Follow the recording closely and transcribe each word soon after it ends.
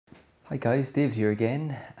Hi guys, Dave here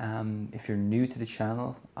again. If you're new to the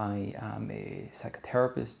channel, I am a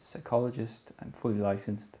psychotherapist, psychologist. I'm fully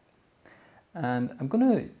licensed, and I'm going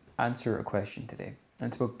to answer a question today, and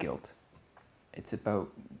it's about guilt. It's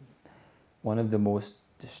about one of the most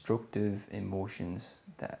destructive emotions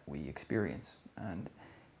that we experience, and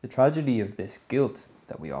the tragedy of this guilt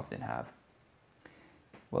that we often have.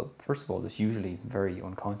 Well, first of all, it's usually very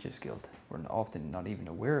unconscious guilt. We're often not even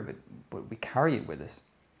aware of it, but we carry it with us.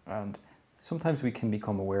 And sometimes we can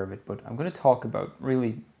become aware of it, but I'm going to talk about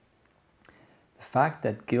really the fact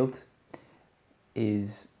that guilt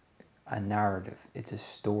is a narrative. It's a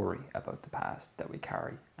story about the past that we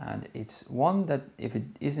carry. And it's one that, if it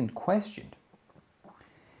isn't questioned,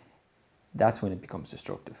 that's when it becomes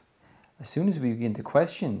destructive. As soon as we begin to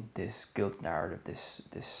question this guilt narrative,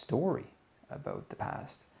 this story about the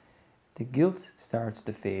past, the guilt starts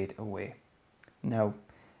to fade away. Now,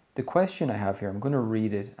 the question I have here, I'm going to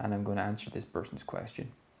read it and I'm going to answer this person's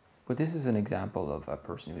question. But this is an example of a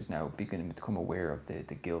person who's now beginning to become aware of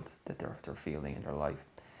the guilt that they're feeling in their life.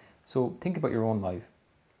 So think about your own life,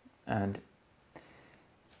 and if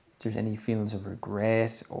there's any feelings of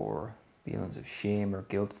regret or feelings of shame or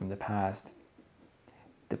guilt from the past,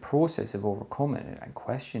 the process of overcoming it and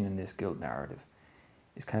questioning this guilt narrative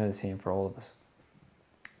is kind of the same for all of us.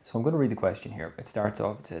 So I'm going to read the question here. It starts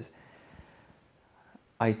off, it says,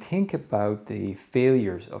 I think about the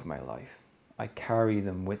failures of my life. I carry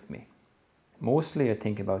them with me. Mostly I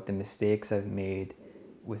think about the mistakes I've made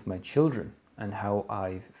with my children and how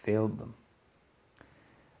I've failed them.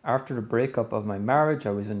 After the breakup of my marriage,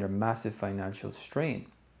 I was under massive financial strain.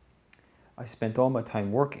 I spent all my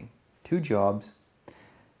time working, 2 jobs,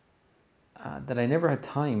 that I never had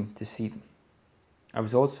time to see them. I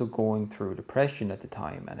was also going through depression at the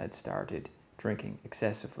time and had started drinking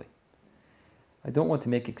excessively. I don't want to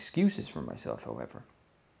make excuses for myself, however.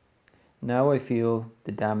 Now I feel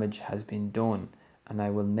the damage has been done and I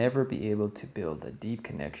will never be able to build a deep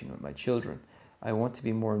connection with my children. I want to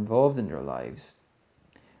be more involved in their lives,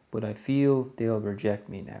 but I feel they'll reject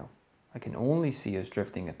me now. I can only see us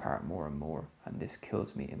drifting apart more and more, and this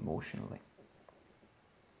kills me emotionally.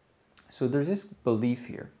 So there's this belief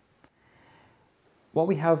here. What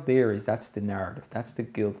we have there is that's the narrative, that's the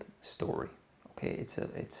guilt story. Okay,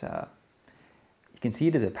 you can see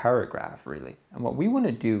it as a paragraph, really. And what we want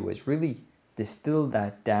to do is really distill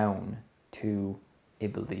that down to a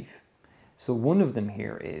belief. So one of them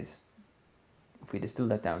here is, if we distill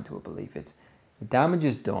that down to a belief, it's the damage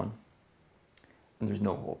is done and there's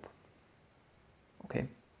no hope. Okay?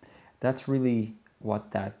 That's really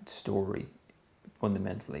what that story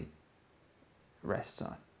fundamentally rests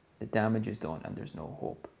on. The damage is done and there's no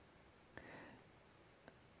hope.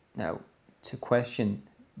 Now, to question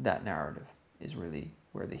that narrative is really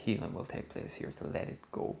where the healing will take place here, to let it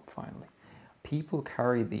go finally. People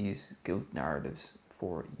carry these guilt narratives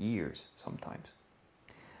for years sometimes.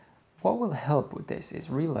 What will help with this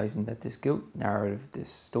is realizing that this guilt narrative,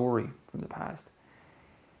 this story from the past,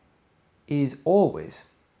 is always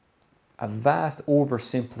a vast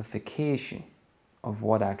oversimplification of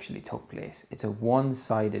what actually took place. It's a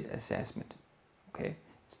one-sided assessment. Okay?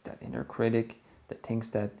 It's that inner critic that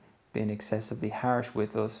thinks that being excessively harsh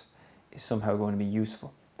with us is somehow going to be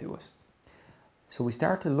useful to us. So we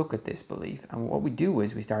start to look at this belief, and what we do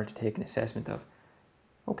is we start to take an assessment of,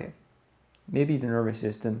 okay, maybe the nervous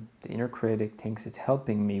system, the inner critic, thinks it's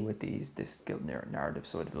helping me with this guilt narrative,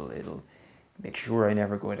 so it'll make sure I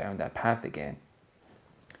never go down that path again.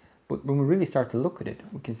 But when we really start to look at it,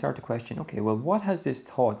 we can start to question, okay, well, what has this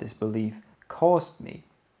thought, this belief, cost me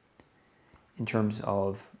in terms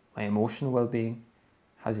of my emotional well-being?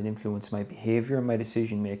 Has it influenced my behavior and my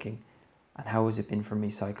decision making? And how has it been for me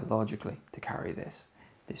psychologically to carry this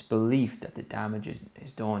belief that the damage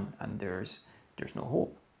is done and there's no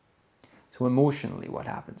hope? So emotionally, what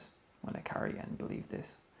happens when I carry and believe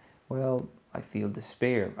this? Well, I feel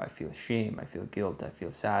despair, I feel shame, I feel guilt, I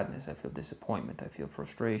feel sadness, I feel disappointment, I feel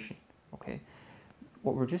frustration. Okay,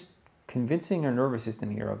 what we're just convincing our nervous system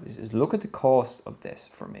here of is look at the cost of this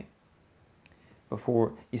for me.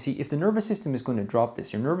 Before, you see, if the nervous system is going to drop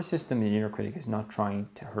this, your nervous system and your inner critic is not trying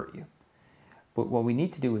to hurt you. But what we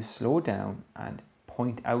need to do is slow down and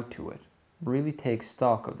point out to it. Really take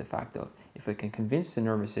stock of the fact of, if I can convince the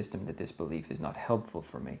nervous system that this belief is not helpful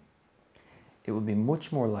for me, it will be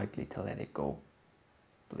much more likely to let it go,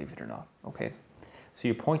 believe it or not, okay? So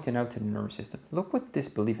you're pointing out to the nervous system, look what this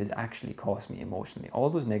belief has actually cost me emotionally, all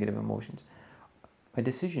those negative emotions. My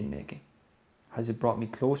decision making, has it brought me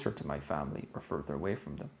closer to my family or further away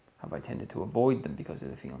from them? Have I tended to avoid them because of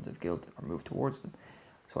the feelings of guilt or move towards them?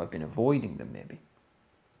 So I've been avoiding them maybe.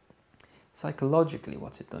 Psychologically,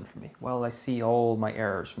 what's it done for me? Well, I see all my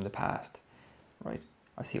errors from the past, right?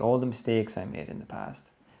 I see all the mistakes I made in the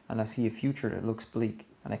past, and I see a future that looks bleak.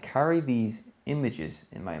 And I carry these images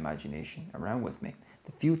in my imagination around with me.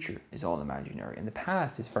 The future is all imaginary, and the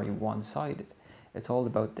past is very one-sided. It's all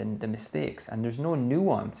about the mistakes, and there's no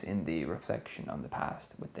nuance in the reflection on the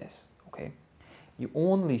past with this, okay? You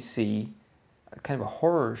only see a kind of a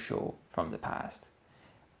horror show from the past.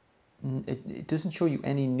 It doesn't show you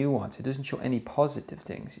any nuance. It doesn't show any positive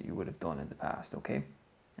things you would have done in the past, okay?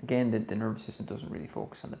 Again, the nervous system doesn't really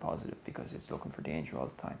focus on the positive because it's looking for danger all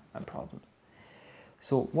the time and problems.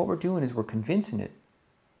 So what we're doing is we're convincing it,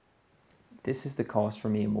 this is the cost for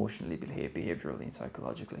me emotionally, behaviorally, and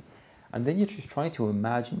psychologically. And then you're just trying to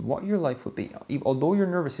imagine what your life would be. Although your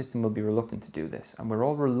nervous system will be reluctant to do this, and we're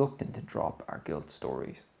all reluctant to drop our guilt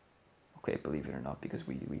stories. Okay, believe it or not, because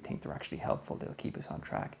we think they're actually helpful. They'll keep us on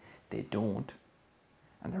track. They don't.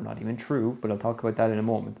 And they're not even true, but I'll talk about that in a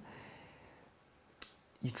moment.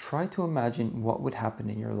 You try to imagine what would happen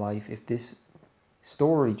in your life if this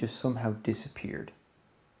story just somehow disappeared.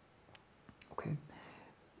 Okay?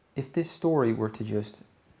 If this story were to just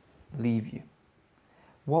leave you,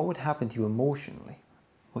 what would happen to you emotionally?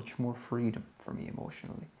 Much more freedom for me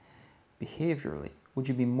emotionally. Behaviorally, would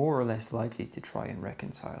you be more or less likely to try and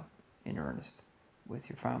reconcile in earnest with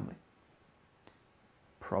your family?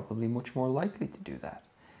 Probably much more likely to do that.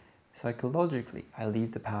 Psychologically, I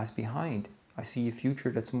leave the past behind. I see a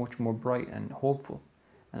future that's much more bright and hopeful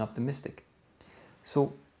and optimistic.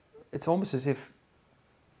 So it's almost as if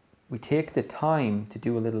we take the time to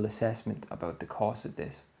do a little assessment about the cost of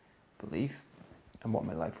this belief and what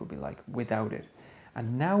my life would be like without it.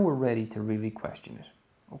 And now we're ready to really question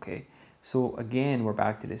it, okay? So again, we're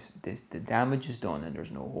back to this, the damage is done and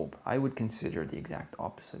there's no hope. I would consider the exact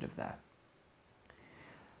opposite of that.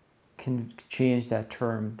 Can change that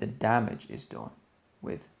term, the damage is done,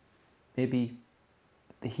 with maybe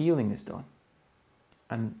the healing is done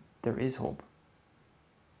and there is hope.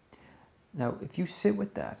 Now, if you sit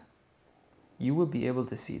with that, you will be able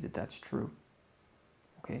to see that that's true,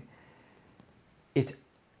 okay? It's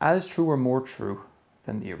as true or more true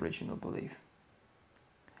than the original belief.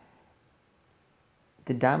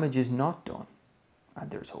 The damage is not done,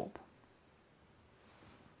 and there's hope.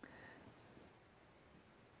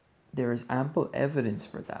 There is ample evidence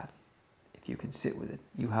for that. If you can sit with it,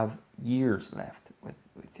 you have years left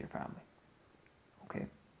with your family, okay?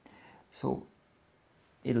 So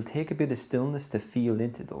it'll take a bit of stillness to feel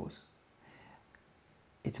into those.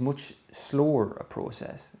 It's much slower a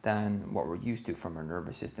process than what we're used to from our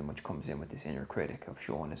nervous system, which comes in with this inner critic of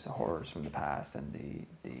showing us the horrors from the past and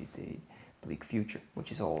the bleak future,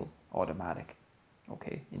 which is all automatic,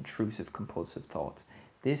 okay? Intrusive, compulsive thoughts.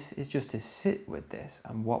 This is just to sit with this,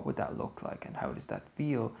 and what would that look like, and how does that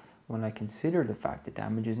feel when I consider the fact that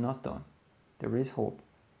damage is not done. There is hope.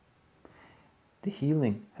 The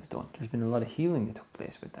healing has done. There's been a lot of healing that took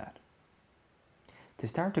place with that. To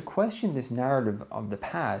start to question this narrative of the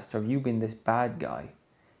past, of you being this bad guy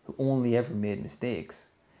who only ever made mistakes,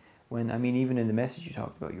 when, I mean, even in the message you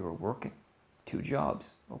talked about, you were working 2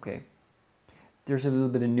 jobs, okay? There's a little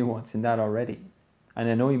bit of nuance in that already. And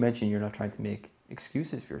I know you mentioned you're not trying to make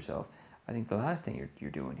excuses for yourself. I think the last thing you're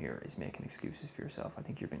doing here is making excuses for yourself. I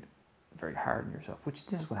think you're being very hard on yourself, which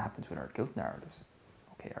this is what happens with our guilt narratives,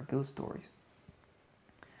 okay, our guilt stories.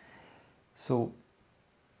 So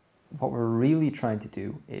what we're really trying to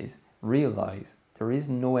do is realize there is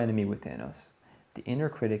no enemy within us. The inner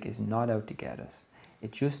critic is not out to get us.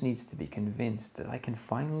 It just needs to be convinced that I can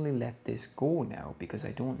finally let this go now because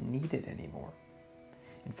I don't need it anymore.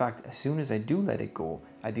 In fact, as soon as I do let it go,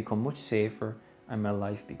 I become much safer and my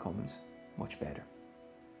life becomes much better.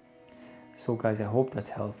 So guys, I hope that's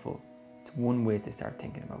helpful. It's one way to start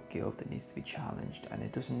thinking about guilt. It needs to be challenged, and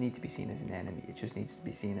it doesn't need to be seen as an enemy. It just needs to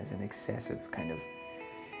be seen as an excessive kind of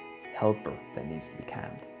helper that needs to be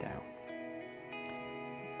calmed down.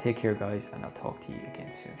 Take care, guys, and I'll talk to you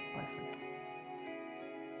again soon. Bye for now.